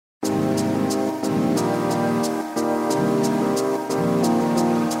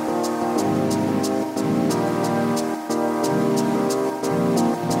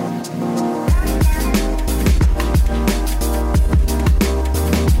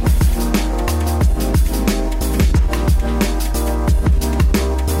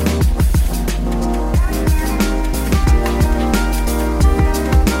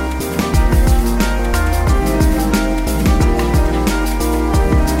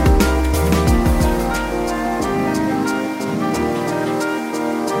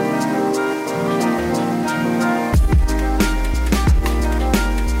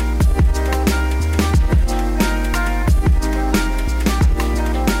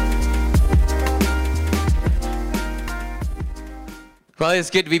Well,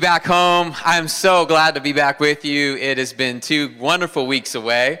 it's good to be back home. I'm so glad to be back with you. It has been 2 wonderful weeks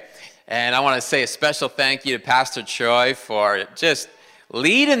away. And I want to say a special thank you to Pastor Troy for just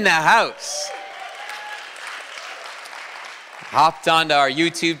leading the house. Hopped onto our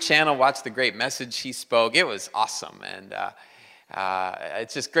YouTube channel, watched the great message he spoke. It was awesome. And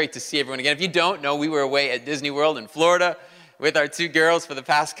it's just great to see everyone again. If you don't know, we were away at Disney World in Florida with our 2 girls for the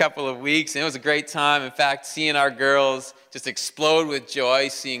past couple of weeks, and it was a great time. In fact, seeing our girls just explode with joy,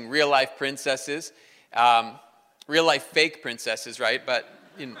 seeing real-life princesses, real-life fake princesses, right? But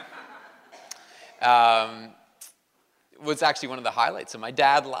you know, was actually one of the highlights of my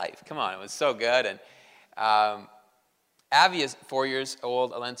dad's life. Come on, it was so good. And Avi is 4 years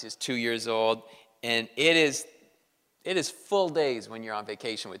old, Alencia is 2 years old, and it is full days when you're on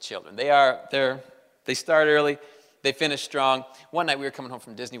vacation with children. They start early. They finished strong. One night we were coming home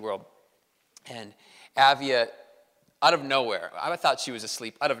from Disney World, and Avia, out of nowhere, I thought she was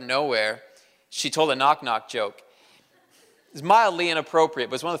asleep. Out of nowhere, she told a knock-knock joke. It's mildly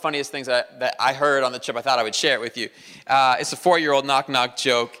inappropriate, but it's one of the funniest things that I heard on the trip. I thought I would share it with you. It's a 4-year-old knock-knock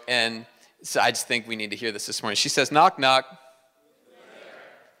joke, and so I just think we need to hear this morning. She says, knock-knock.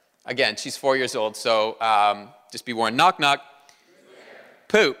 Again, she's 4 years old, so just be warned. Knock-knock.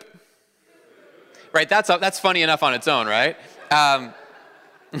 Poop. Right, that's funny enough on its own, right?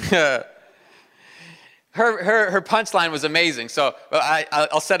 Her punchline was amazing. So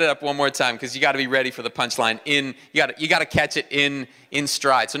I'll set it up one more time because you got to be ready for the punchline. You got to catch it in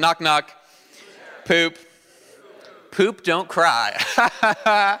stride. So knock knock, poop, poop, don't cry.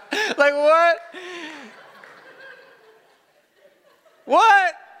 Like what?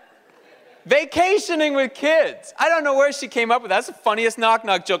 What? Vacationing with kids. I don't know where she came up with that. That's the funniest knock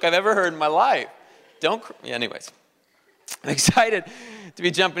knock joke I've ever heard in my life. Anyways, I'm excited to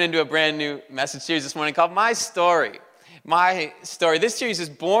be jumping into a brand new message series this morning called My Story. My Story. This series is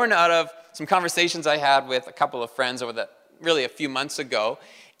born out of some conversations I had with a couple of friends really a few months ago.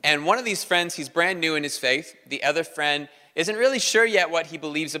 And one of these friends, he's brand new in his faith. The other friend isn't really sure yet what he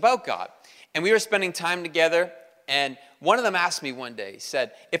believes about God. And we were spending time together, and one of them asked me one day, he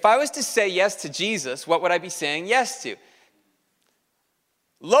said, if I was to say yes to Jesus, what would I be saying yes to?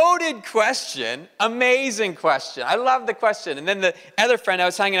 Loaded question, amazing question. I love the question. And then the other friend, I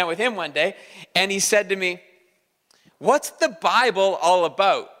was hanging out with him one day, and he said to me, what's the Bible all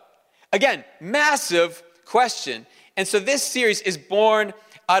about? Again, massive question. And so this series is born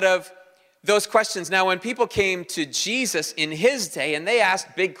out of those questions. Now, when people came to Jesus in his day and they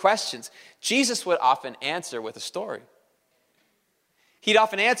asked big questions, Jesus would often answer with a story. He'd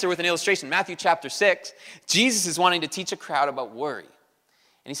often answer with an illustration. Matthew chapter 6, Jesus is wanting to teach a crowd about worry.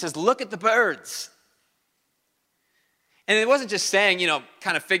 And he says, look at the birds. And it wasn't just saying,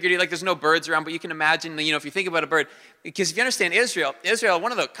 kind of figuratively, like there's no birds around, but you can imagine, if you think about a bird, because if you understand Israel,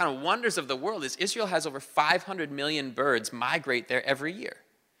 one of the kind of wonders of the world is Israel has over 500 million birds migrate there every year.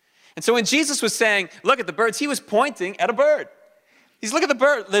 And so when Jesus was saying, look at the birds, he was pointing at a bird. He's, look at the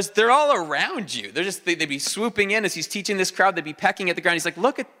bird. They're all around you. They'd be swooping in as he's teaching this crowd. They'd be pecking at the ground. He's like,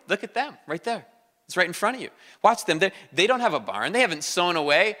 look at them right there. It's right in front of you. Watch them. They don't have a barn. They haven't sown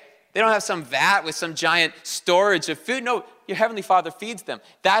away. They don't have some vat with some giant storage of food. No, your Heavenly Father feeds them.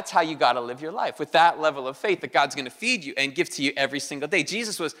 That's how you got to live your life, with that level of faith that God's going to feed you and give to you every single day.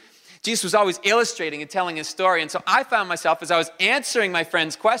 Jesus was always illustrating and telling his story. And so I found myself, as I was answering my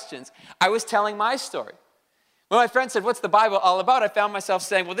friends' questions, I was telling my story. When my friend said, what's the Bible all about? I found myself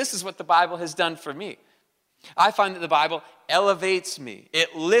saying, well, this is what the Bible has done for me. I find that the Bible elevates me.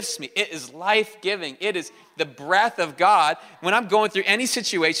 It lifts me. It is life-giving. It is the breath of God. When I'm going through any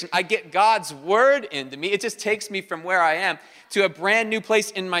situation, I get God's word into me. It just takes me from where I am to a brand new place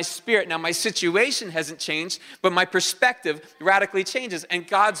in my spirit. Now, my situation hasn't changed, but my perspective radically changes. And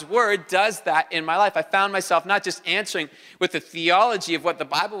God's word does that in my life. I found myself not just answering with the theology of what the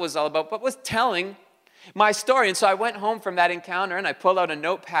Bible was all about, but with telling my story. And so I went home from that encounter and I pulled out a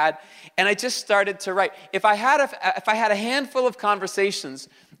notepad and I just started to write. If I had a handful of conversations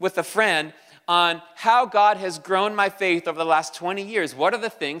with a friend on how God has grown my faith over the last 20 years, what are the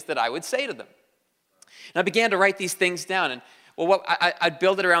things that I would say to them? And I began to write these things down. And I'd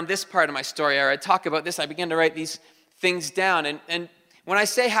build it around this part of my story, or I'd talk about this. I began to write these things down. And when I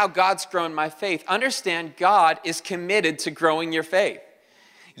say how God's grown my faith, understand God is committed to growing your faith.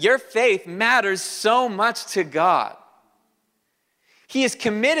 Your faith matters so much to God. He is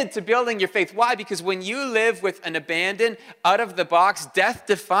committed to building your faith. Why? Because when you live with an abandoned, out-of-the-box,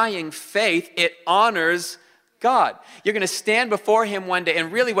 death-defying faith, it honors God. You're going to stand before him one day,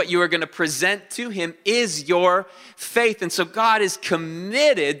 and really what you are going to present to him is your faith. And so God is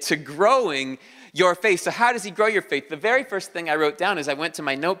committed to growing your faith. So how does he grow your faith? The very first thing I wrote down as I went to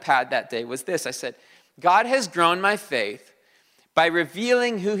my notepad that day was this. I said, God has grown my faith by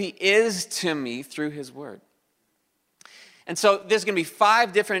revealing who he is to me through his word. And so there's going to be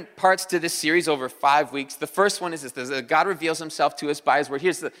 5 different parts to this series over 5 weeks. The first one is this: God reveals himself to us by his word.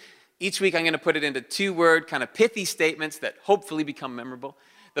 Each week I'm going to put it into 2-word, kind of pithy statements that hopefully become memorable.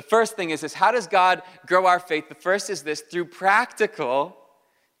 The first thing is this: how does God grow our faith? The first is this: through practical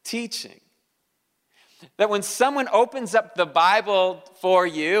teaching. That when someone opens up the Bible for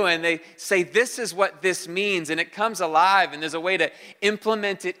you and they say, this is what this means, and it comes alive and there's a way to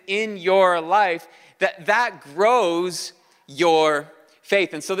implement it in your life, that grows your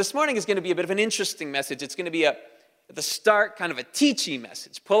faith. And so this morning is going to be a bit of an interesting message. It's going to be at the start kind of a teaching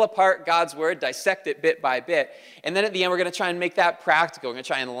message. Pull apart God's word, dissect it bit by bit. And then at the end, we're going to try and make that practical. We're going to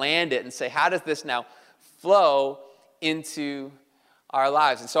try and land it and say, how does this now flow into our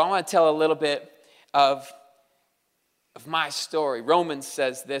lives? And so I want to tell a little bit of my story. Romans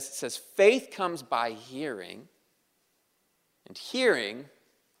says this. It says, faith comes by hearing, and hearing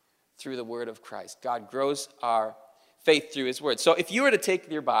through the word of Christ. God grows our faith through his word. So if you were to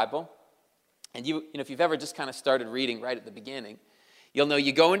take your Bible, and if you've ever just kind of started reading right at the beginning, you'll know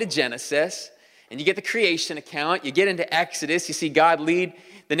you go into Genesis, and you get the creation account, you get into Exodus, you see God lead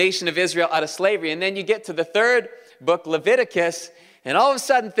the nation of Israel out of slavery, and then you get to the 3rd book, Leviticus, and all of a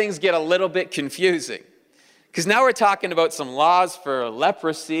sudden things get a little bit confusing. Because now we're talking about some laws for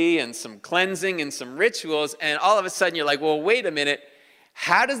leprosy and some cleansing and some rituals, and all of a sudden you're like, well, wait a minute,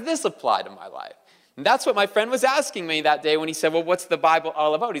 how does this apply to my life? And that's what my friend was asking me that day when he said, well, what's the Bible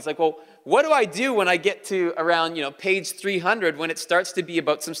all about? He's like, well, what do I do when I get to around, page 300 when it starts to be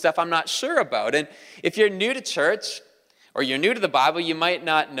about some stuff I'm not sure about? And if you're new to church or you're new to the Bible, you might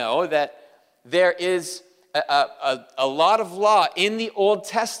not know that there is a lot of law in the Old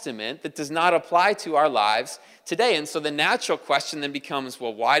Testament that does not apply to our lives today. And so the natural question then becomes,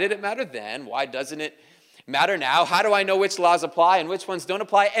 well, why did it matter then? Why doesn't it matter now? How do I know which laws apply and which ones don't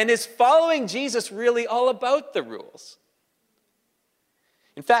apply? And is following Jesus really all about the rules?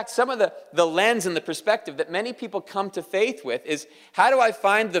 In fact, some of the lens and the perspective that many people come to faith with is, how do I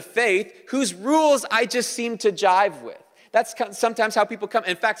find the faith whose rules I just seem to jive with? That's sometimes how people come.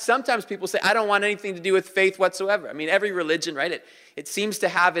 In fact, sometimes people say, I don't want anything to do with faith whatsoever. I mean, every religion, right, it seems to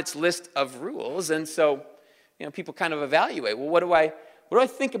have its list of rules. And so, people kind of evaluate, well, what do I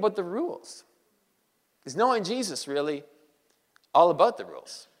think about the rules? Is knowing Jesus really all about the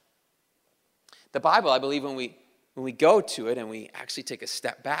rules? The Bible, I believe, when we go to it and we actually take a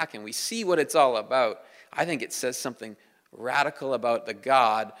step back and we see what it's all about, I think it says something radical about the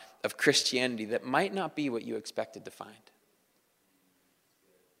God of Christianity that might not be what you expected to find.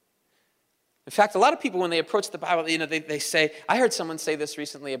 In fact, a lot of people, when they approach the Bible, they say, I heard someone say this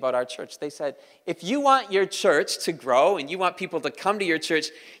recently about our church. They said, if you want your church to grow and you want people to come to your church,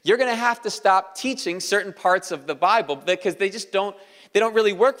 you're going to have to stop teaching certain parts of the Bible because they don't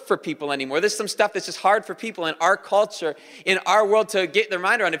really work for people anymore. There's some stuff that's just hard for people in our culture, in our world to get their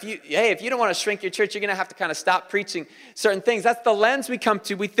mind around. If you don't want to shrink your church, you're going to have to kind of stop preaching certain things. That's the lens we come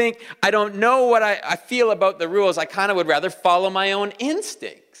to. We think, I don't know what I feel about the rules. I kind of would rather follow my own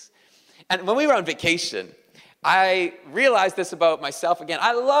instincts. And when we were on vacation, I realized this about myself again.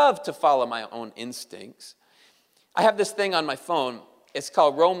 I love to follow my own instincts. I have this thing on my phone. It's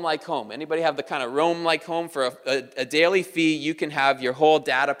called Roam Like Home. Anybody have the kind of Roam Like Home? For a daily fee, you can have your whole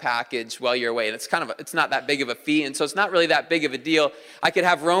data package while you're away. And it's not that big of a fee, and so it's not really that big of a deal. I could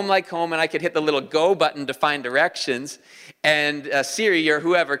have Roam Like Home, and I could hit the little go button to find directions. And Siri or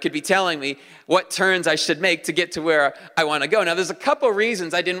whoever could be telling me what turns I should make to get to where I want to go. Now, there's a couple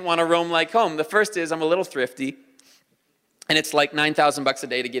reasons I didn't want to roam like home. The first is I'm a little thrifty, and it's like $9,000 a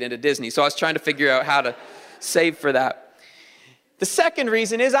day to get into Disney. So I was trying to figure out how to save for that. The second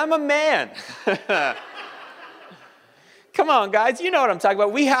reason is I'm a man. Come on, guys, you know what I'm talking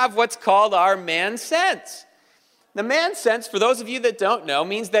about. We have what's called our man sense. The man sense, for those of you that don't know,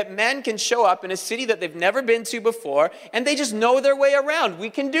 means that men can show up in a city that they've never been to before, and they just know their way around. We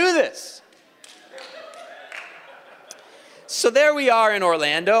can do this. So there we are in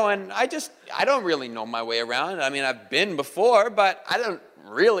Orlando, and I don't really know my way around. I mean, I've been before, but I don't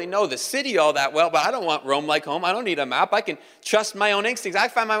really know the city all that well, but I don't want Roam Like Home. I don't need a map. I can trust my own instincts. I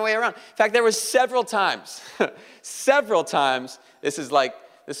find my way around. In fact, there were several times, this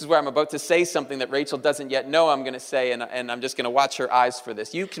is where I'm about to say something that Rachel doesn't yet know I'm going to say, and I'm just going to watch her eyes for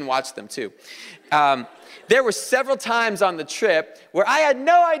this. You can watch them too. There were several times on the trip where I had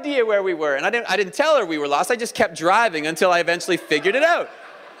no idea where we were, and I didn't tell her we were lost. I just kept driving until I eventually figured it out.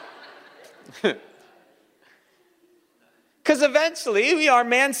 Because eventually our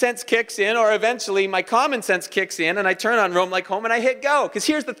man sense kicks in, or eventually my common sense kicks in, and I turn on Roam Like Home and I hit go. Because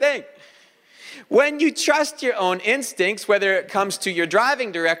here's the thing. When you trust your own instincts, whether it comes to your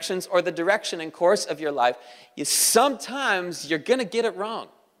driving directions or the direction and course of your life, sometimes you're going to get it wrong.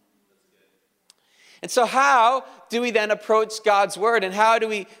 And so how do we then approach God's word, and how do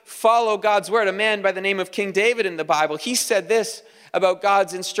we follow God's word? A man by the name of King David in the Bible, he said this about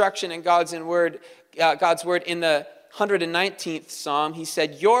God's instruction and God's word in the 119th Psalm. He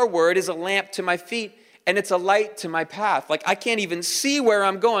said, "Your word is a lamp to my feet, and it's a light to my path." Like, I can't even see where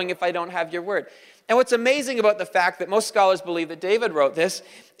I'm going if I don't have your word. And what's amazing about the fact that most scholars believe that David wrote this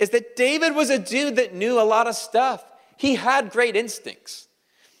is that David was a dude that knew a lot of stuff. He had great instincts.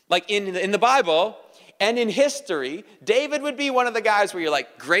 Like in the Bible and in history, David would be one of the guys where you're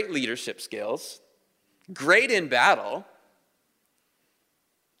like, great leadership skills, great in battle,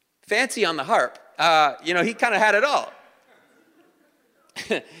 fancy on the harp. He kind of had it all.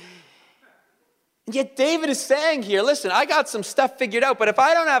 And yet David is saying here, listen, I got some stuff figured out, but if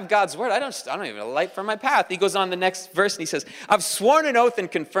I don't have God's word, I don't even have a light for my path. He goes on the next verse and he says, I've sworn an oath and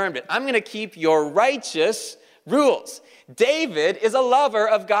confirmed it. I'm going to keep your righteous rules. David is a lover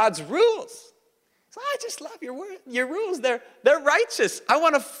of God's rules. So I just love your rules. They're righteous. I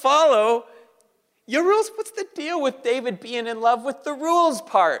want to follow your rules. What's the deal with David being in love with the rules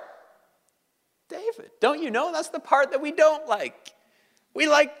part? David, don't you know that's the part that we don't like? We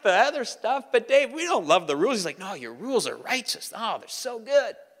like the other stuff, but Dave, we don't love the rules. He's like, no, your rules are righteous. Oh, they're so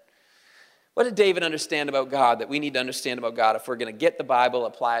good. What did David understand about God that we need to understand about God if we're going to get the Bible,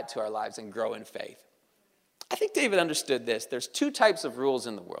 apply it to our lives, and grow in faith? I think David understood this. There's two types of rules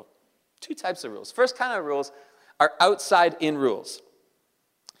in the world. Two types of rules. First kind of rules are outside-in rules.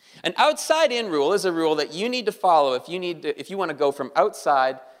 An outside-in rule is a rule that you need to follow if you want to go from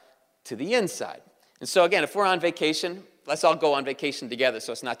outside to the inside. And so again, if we're on vacation, let's all go on vacation together,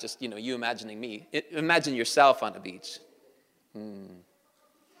 so it's not just, you imagining me. Imagine yourself on the beach.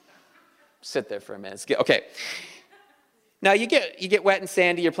 Sit there for a minute. Okay. Now, you get wet and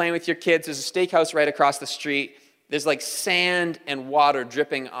sandy. You're playing with your kids. There's a steakhouse right across the street. There's like sand and water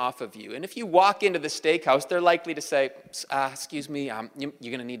dripping off of you. And if you walk into the steakhouse, they're likely to say, excuse me, you're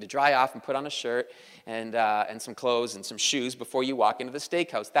going to need to dry off and put on a shirt and some clothes and some shoes before you walk into the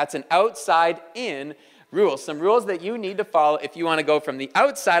steakhouse. That's an outside-in rule. Some rules that you need to follow if you want to go from the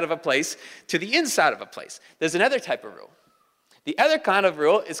outside of a place to the inside of a place. There's another type of rule. The other kind of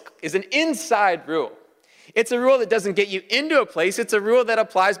rule is an inside rule. It's a rule that doesn't get you into a place. It's a rule that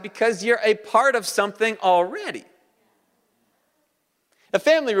applies because you're a part of something already. The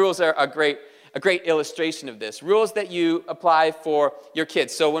family rules are a great illustration of this. Rules that you apply for your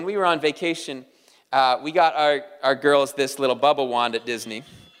kids. So when we were on vacation, we got our girls this little bubble wand at Disney.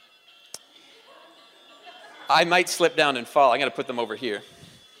 I might slip down and fall. I'm going to put them over here.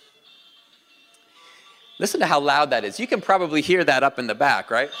 Listen to how loud that is. You can probably hear that up in the back,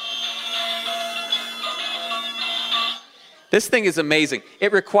 right? This thing is amazing.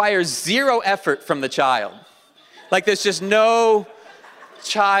 It requires zero effort from the child. Like, there's just no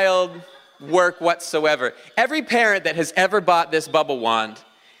child work whatsoever. Every parent that has ever bought this bubble wand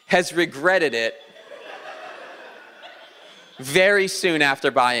has regretted it very soon after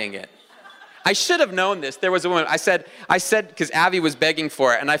buying it. I should have known this. There was a woman, I said, because Abby was begging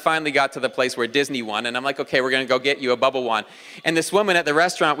for it, and I finally got to the place where Disney won, and I'm like, okay, we're going to go get you a bubble wand. And this woman at the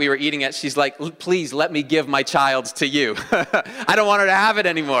restaurant we were eating at, she's like, please let me give my child's to you. I don't want her to have it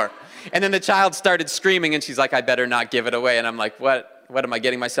anymore. And then the child started screaming, and she's like, I better not give it away. And I'm like, what am I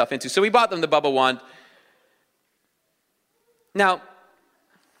getting myself into? So we bought them the bubble wand. Now,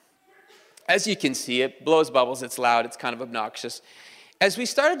 as you can see, it blows bubbles, it's loud, it's kind of obnoxious. As we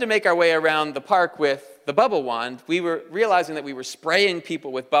started to make our way around the park with the bubble wand, we were realizing that we were spraying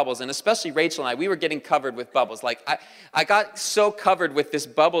people with bubbles, and especially Rachel and I, we were getting covered with bubbles. Like, I got so covered with this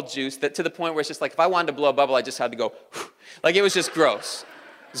bubble juice that to the point where it's just like, if I wanted to blow a bubble, I just had to go, like, it was just gross.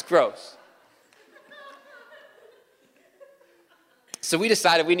 It was gross. So we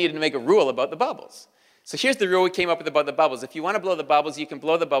decided we needed to make a rule about the bubbles. So here's the rule we came up with about the bubbles. If you want to blow the bubbles, you can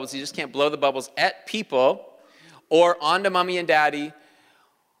blow the bubbles. You just can't blow the bubbles at people or onto mommy and daddy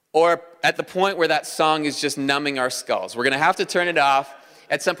or at the point where that song is just numbing our skulls. We're going to have to turn it off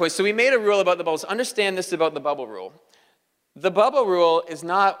at some point. So we made a rule about the bubbles. Understand this about the bubble rule. The bubble rule is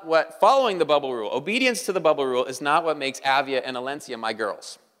not following the bubble rule, obedience to the bubble rule is not what makes Avia and Alencia my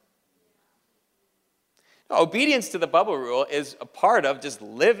girls. No, obedience to the bubble rule is a part of just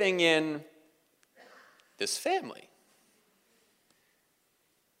living in this family.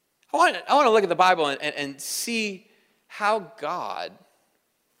 I want to look at the Bible and see how God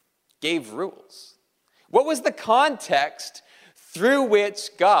gave rules. What was the context through which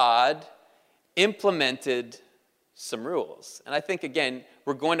God implemented some rules? And I think, again,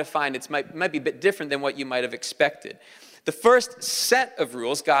 we're going to find it might be a bit different than what you might have expected. The first set of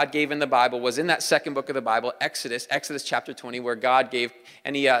rules God gave in the Bible was in that second book of the Bible, Exodus chapter 20, where God gave,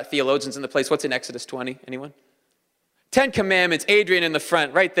 any theologians in the place, what's in Exodus 20? Anyone? 10 Commandments, Adrian in the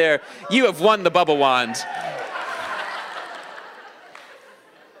front, right there. You have won the bubble wand.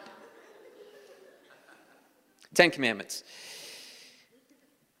 10 Commandments.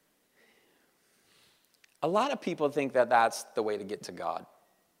 A lot of people think that that's the way to get to God.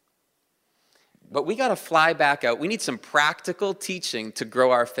 But we got to fly back out. We need some practical teaching to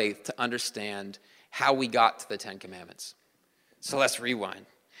grow our faith, to understand how we got to the 10 Commandments. So let's rewind.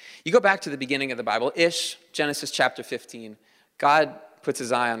 You go back to the beginning of the Bible, Genesis chapter 15. God puts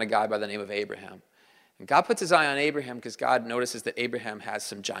his eye on a guy by the name of Abraham. And God puts his eye on Abraham because God notices that Abraham has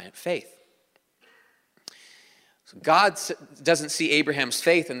some giant faith. So God doesn't see Abraham's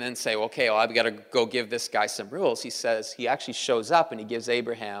faith and then say, okay, well, I've got to go give this guy some rules. He actually shows up and he gives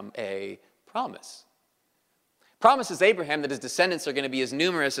Abraham a promises Abraham that his descendants are going to be as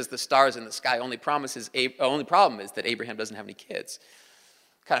numerous as the stars in the sky. Only problem is that Abraham doesn't have any kids.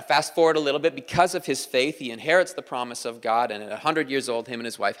 Kind of fast forward a little bit. Because of his faith, he inherits the promise of God, and at 100 years old, him and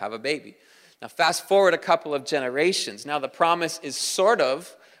his wife have a baby. Now fast forward a couple of generations. Now the promise is sort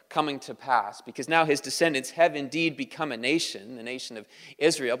of coming to pass, because now his descendants have indeed become a nation, the nation of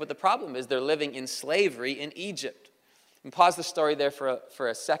Israel. But the problem is they're living in slavery in Egypt. And pause the story there for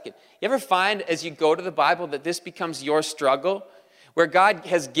a second. You ever find as you go to the Bible that this becomes your struggle? Where God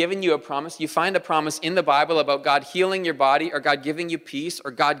has given you a promise, you find a promise in the Bible about God healing your body, or God giving you peace,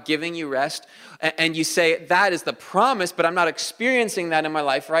 or God giving you rest, and you say, that is the promise, but I'm not experiencing that in my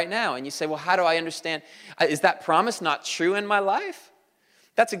life right now. And you say, well, how do I understand? Is that promise not true in my life?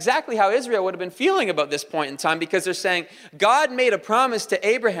 That's exactly how Israel would have been feeling about this point in time, because they're saying, God made a promise to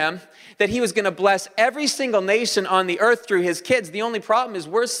Abraham that he was going to bless every single nation on the earth through his kids. The only problem is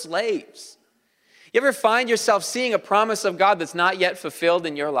we're slaves. You ever find yourself seeing a promise of God that's not yet fulfilled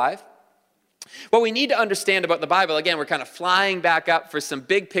in your life? What we need to understand about the Bible, again, we're kind of flying back up for some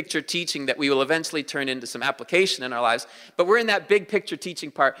big picture teaching that we will eventually turn into some application in our lives, but we're in that big picture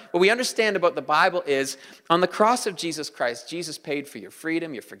teaching part. What we understand about the Bible is, on the cross of Jesus Christ, Jesus paid for your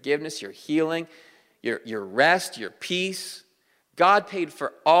freedom, your forgiveness, your healing, your rest, your peace. God paid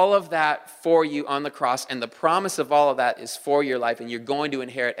for all of that for you on the cross, and the promise of all of that is for your life, and you're going to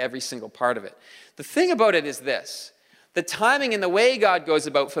inherit every single part of it. The thing about it is this: the timing and the way God goes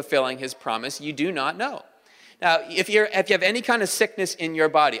about fulfilling his promise, you do not know. Now, if you have any kind of sickness in your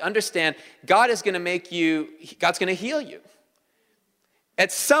body, understand God's going to heal you.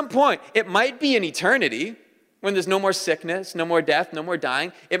 At some point, it might be an eternity when there's no more sickness, no more death, no more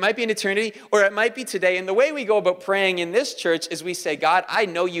dying. It might be an eternity, or it might be today. And the way we go about praying in this church is we say, God, I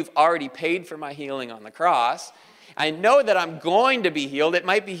know you've already paid for my healing on the cross. I know that I'm going to be healed. It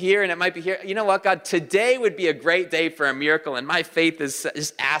might be here and it might be here. You know what, God? Today would be a great day for a miracle, and my faith is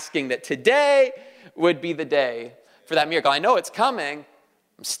just asking that today would be the day for that miracle. I know it's coming.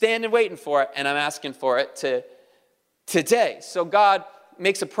 I'm standing waiting for it, and I'm asking for it today. So God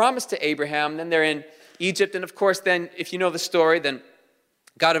makes a promise to Abraham. Then they're in Egypt, and of course, then if you know the story, then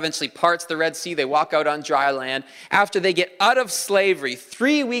God eventually parts the Red Sea. They walk out on dry land. After they get out of slavery,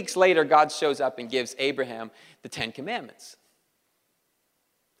 3 weeks later, God shows up and gives Abraham the 10 Commandments.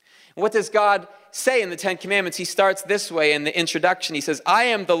 And what does God say in the 10 Commandments? He starts this way in the introduction. He says, I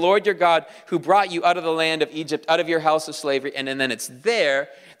am the Lord your God who brought you out of the land of Egypt, out of your house of slavery. And then it's there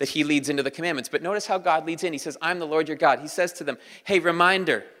that he leads into the commandments. But notice how God leads in. He says, I'm the Lord your God. He says to them, hey,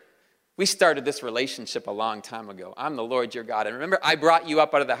 reminder, we started this relationship a long time ago. I'm the Lord your God. And remember, I brought you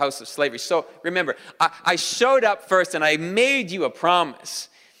up out of the house of slavery. So remember, I showed up first and I made you a promise.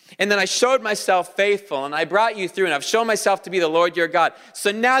 And then I showed myself faithful, and I brought you through, and I've shown myself to be the Lord your God. So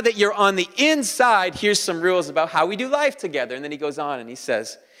now that you're on the inside, here's some rules about how we do life together. And then he goes on and he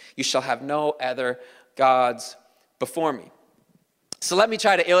says, you shall have no other gods before me. So let me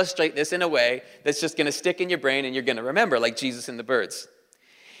try to illustrate this in a way that's just going to stick in your brain and you're going to remember, like Jesus and the birds.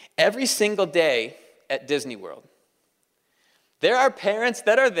 Every single day at Disney World, there are parents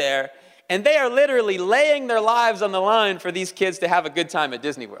that are there, and they are literally laying their lives on the line for these kids to have a good time at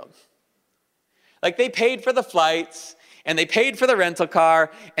Disney World. Like, they paid for the flights, and they paid for the rental car,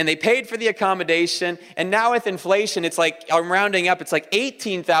 and they paid for the accommodation, and now with inflation, it's like, I'm rounding up, it's like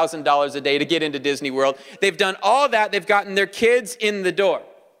 $18,000 a day to get into Disney World. They've done all that. They've gotten their kids in the door.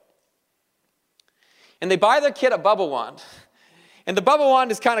 And they buy their kid a bubble wand. And the bubble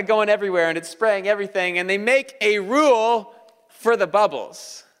wand is kind of going everywhere, and it's spraying everything, and they make a rule for the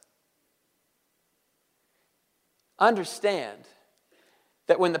bubbles. understand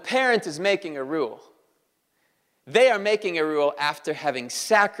that when the parent is making a rule, they are making a rule after having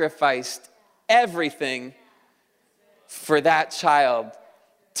sacrificed everything for that child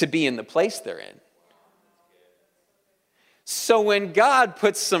to be in the place they're in. So when God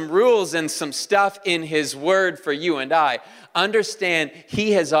puts some rules and some stuff in his word for you and I, understand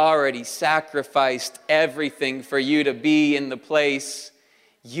he has already sacrificed everything for you to be in the place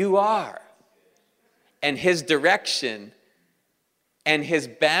you are. And his direction and his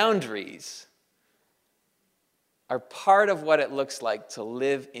boundaries are part of what it looks like to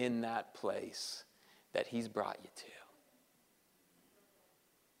live in that place that he's brought you to.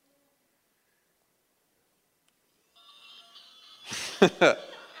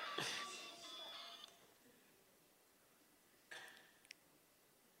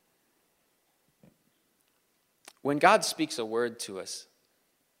 When God speaks a word to us,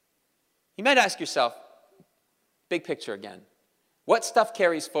 you might ask yourself, big picture again, what stuff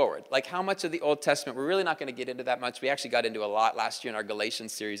carries forward? Like how much of the Old Testament? We're really not going to get into that much. We actually got into a lot last year in our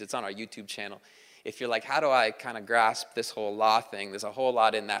Galatians series. It's on our YouTube channel. If you're like, how do I kind of grasp this whole law thing? There's a whole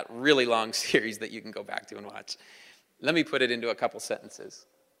lot in that really long series that you can go back to and watch. Let me put it into a couple sentences.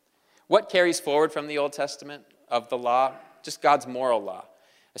 What carries forward from the Old Testament of the law? Just God's moral law.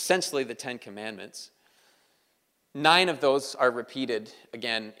 Essentially the 10 Commandments. 9 of those are repeated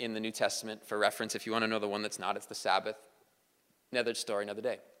again in the New Testament for reference. If you want to know the one that's not, it's the Sabbath. Another story, another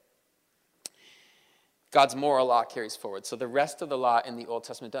day. God's moral law carries forward. So the rest of the law in the Old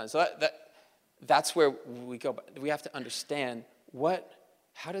Testament does. So that's where we go. We have to understand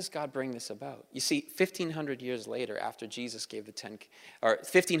how does God bring this about? You see, 1,500 years later, after Jesus gave the 10, or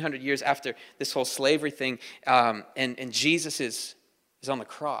 1,500 years after this whole slavery thing, and Jesus is on the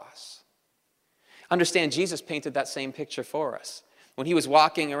cross. Understand, Jesus painted that same picture for us. When he was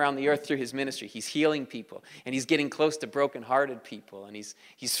walking around the earth through his ministry, he's healing people, and he's getting close to brokenhearted people, and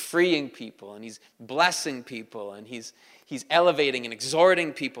he's freeing people, and he's blessing people, and he's elevating and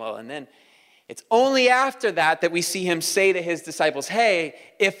exhorting people. And then it's only after that we see him say to his disciples, hey,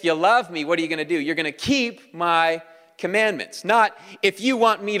 if you love me, what are you going to do? You're going to keep my commandments. Not, if you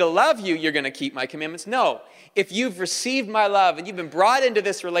want me to love you, you're going to keep my commandments. No. If you've received my love and you've been brought into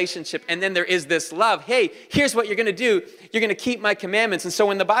this relationship and then there is this love, hey, here's what you're going to do. You're going to keep my commandments. And so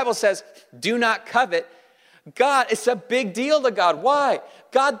when the Bible says, do not covet, God, it's a big deal to God. Why?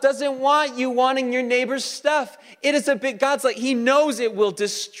 God doesn't want you wanting your neighbor's stuff. God's like, he knows it will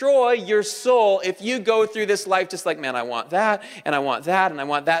destroy your soul if you go through this life just like, man, I want that, and I want that, and I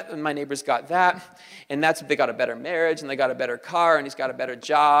want that, and my neighbor's got that. And they got a better marriage, and they got a better car, and he's got a better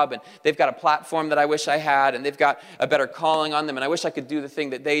job, and they've got a platform that I wish I had, and they've got a better calling on them, and I wish I could do the thing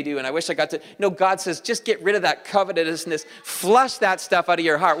that they do, and I wish I got to. No, God says, just get rid of that covetousness. Flush that stuff out of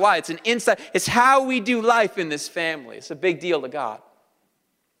your heart. Why? It's how we do life in this family. It's a big deal to God.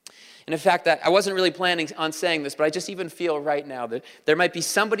 And in fact, I wasn't really planning on saying this, but I just even feel right now that there might be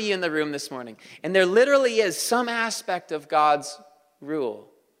somebody in the room this morning, and there literally is some aspect of God's rule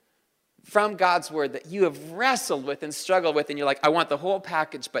from God's word that you have wrestled with and struggled with, and you're like, I want the whole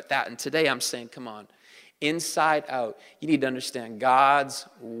package but that. And today I'm saying, come on, inside out, you need to understand God's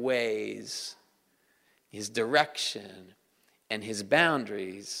ways, his direction, and his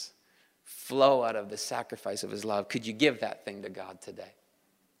boundaries flow out of the sacrifice of his love. Could you give that thing to God today?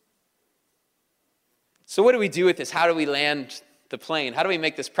 So what do we do with this? How do we land the plane? How do we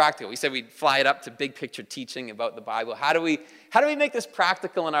make this practical? We said we'd fly it up to big picture teaching about the Bible. How do we make this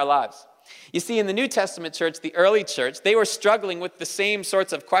practical in our lives? You see, in the New Testament church, the early church, they were struggling with the same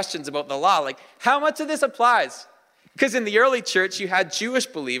sorts of questions about the law. Like, how much of this applies? Because in the early church, you had Jewish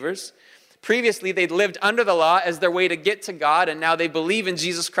believers. Previously, they'd lived under the law as their way to get to God, and now they believe in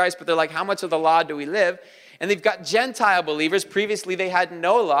Jesus Christ, but they're like, how much of the law do we live? And they've got Gentile believers. Previously, they had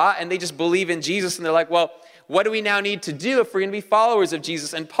no law, and they just believe in Jesus, and they're like, well, what do we now need to do if we're going to be followers of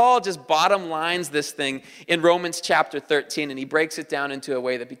Jesus? And Paul just bottom lines this thing in Romans chapter 13, and he breaks it down into a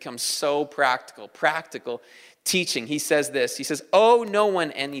way that becomes so practical teaching. He says this, he says, owe no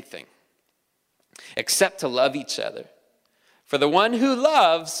one anything except to love each other. For the one who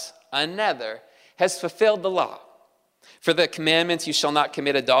loves another has fulfilled the law. For the commandments, you shall not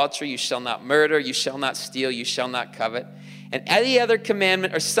commit adultery, you shall not murder, you shall not steal, you shall not covet. And any other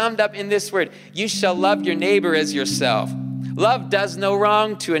commandment are summed up in this word, you shall love your neighbor as yourself. Love does no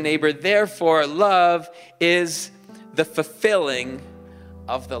wrong to a neighbor, therefore love is the fulfilling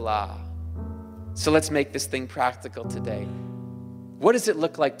of the law. So let's make this thing practical today. What does it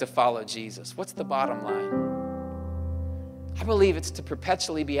look like to follow Jesus? What's the bottom line? I believe it's to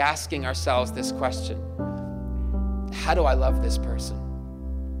perpetually be asking ourselves this question. How do I love this person?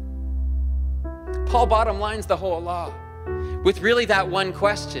 Paul bottom lines the whole law with really that one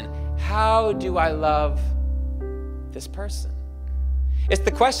question: how do I love this person? It's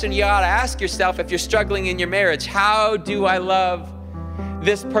the question you ought to ask yourself if you're struggling in your marriage. How do I love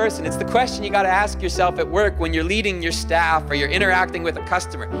this person? It's the question you got to ask yourself at work when you're leading your staff or you're interacting with a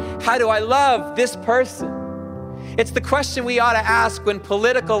customer. How do I love this person? It's the question we ought to ask when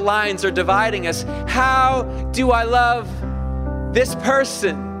political lines are dividing us. How do I love this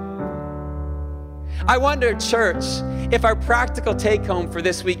person? I wonder, church, if our practical take-home for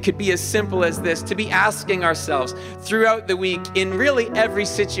this week could be as simple as this: to be asking ourselves throughout the week, in really every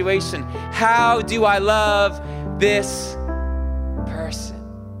situation, how do I love this person?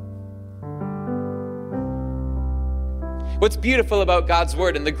 What's beautiful about God's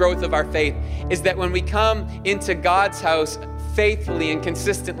word and the growth of our faith is that when we come into God's house faithfully and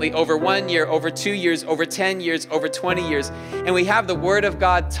consistently over 1 year, over 2 years, over 10 years, over 20 years, and we have the word of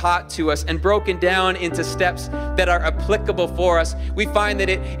God taught to us and broken down into steps that are applicable for us, we find that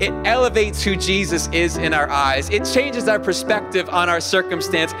it elevates who Jesus is in our eyes. It changes our perspective on our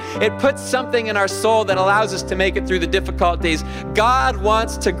circumstance. It puts something in our soul that allows us to make it through the difficult days. God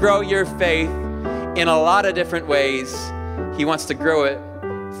wants to grow your faith in a lot of different ways. He wants to grow it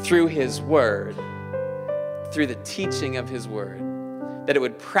through His word, through the teaching of His word, that it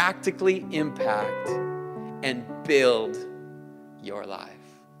would practically impact and build your life.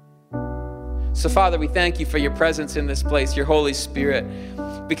 So Father, we thank you for your presence in this place, your Holy Spirit,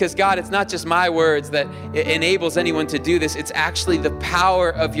 because God, it's not just my words that enables anyone to do this. It's actually the power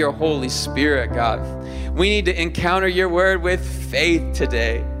of your Holy Spirit, God. We need to encounter your word with faith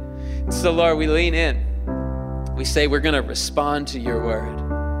today. So Lord, we lean in. We say we're going to respond to your word.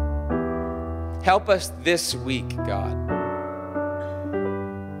 Help us this week, God,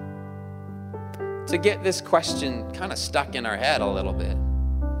 to get this question kind of stuck in our head a little bit.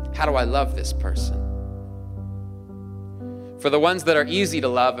 How do I love this person? For the ones that are easy to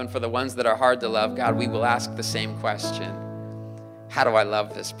love and for the ones that are hard to love, God, we will ask the same question. How do I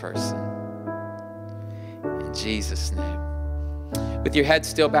love this person? In Jesus' name. With your head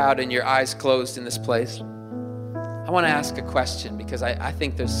still bowed and your eyes closed in this place, I want to ask a question, because I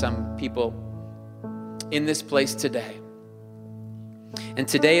think there's some people in this place today. And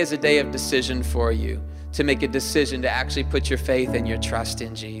today is a day of decision for you, to make a decision to actually put your faith and your trust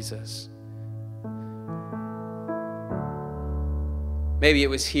in Jesus. Maybe it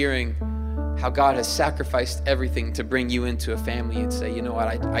was hearing how God has sacrificed everything to bring you into a family. You'd say, you know what,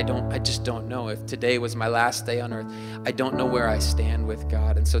 I just don't know. If today was my last day on earth, I don't know where I stand with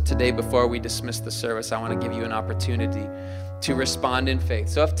God. And so today, before we dismiss the service, I want to give you an opportunity to respond in faith.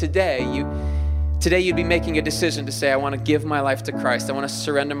 So if today you'd be making a decision to say, I want to give my life to Christ. I want to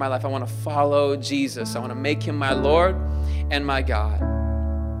surrender my life. I want to follow Jesus. I want to make him my Lord and my God.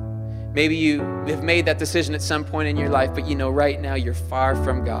 Maybe you have made that decision at some point in your life, but you know right now you're far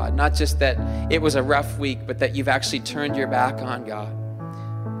from God. Not just that it was a rough week, but that you've actually turned your back on God.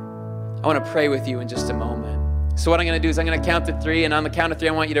 I want to pray with you in just a moment. So what I'm going to do is I'm going to count to 3, and on the count of 3,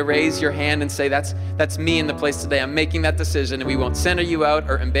 I want you to raise your hand and say, that's me in the place today. I'm making that decision, and we won't center you out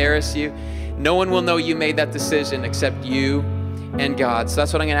or embarrass you. No one will know you made that decision except you and God. So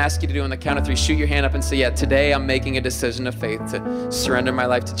that's what I'm going to ask you to do on the count of 3. Shoot your hand up and say, yeah, today I'm making a decision of faith to surrender my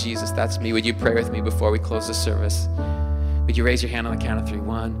life to Jesus. That's me. Would you pray with me before we close the service? Would you raise your hand on the count of 3?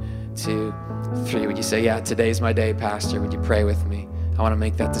 1, 2, 3. Would you say, yeah, today's my day, Pastor? Would you pray with me? I want to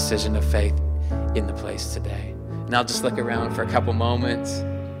make that decision of faith in the place today. And I'll just look around for a couple moments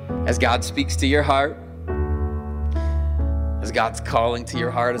as God speaks to your heart, as God's calling to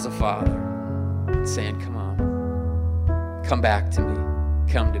your heart as a father, saying, come on. Come back to me.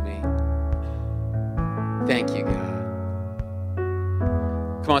 Come to me. Thank you, God.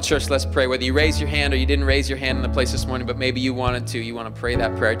 Come on, church, let's pray. Whether you raise your hand or you didn't raise your hand in the place this morning, but maybe you wanted to, you want to pray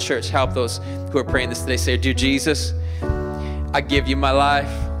that prayer. Church, help those who are praying this today. Say, dear Jesus, I give you my life,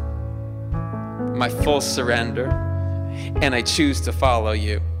 my full surrender, and I choose to follow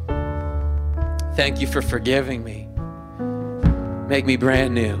you. Thank you for forgiving me. Make me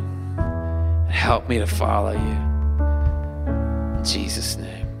brand new and help me to follow you. In Jesus'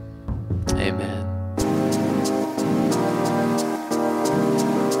 name, amen.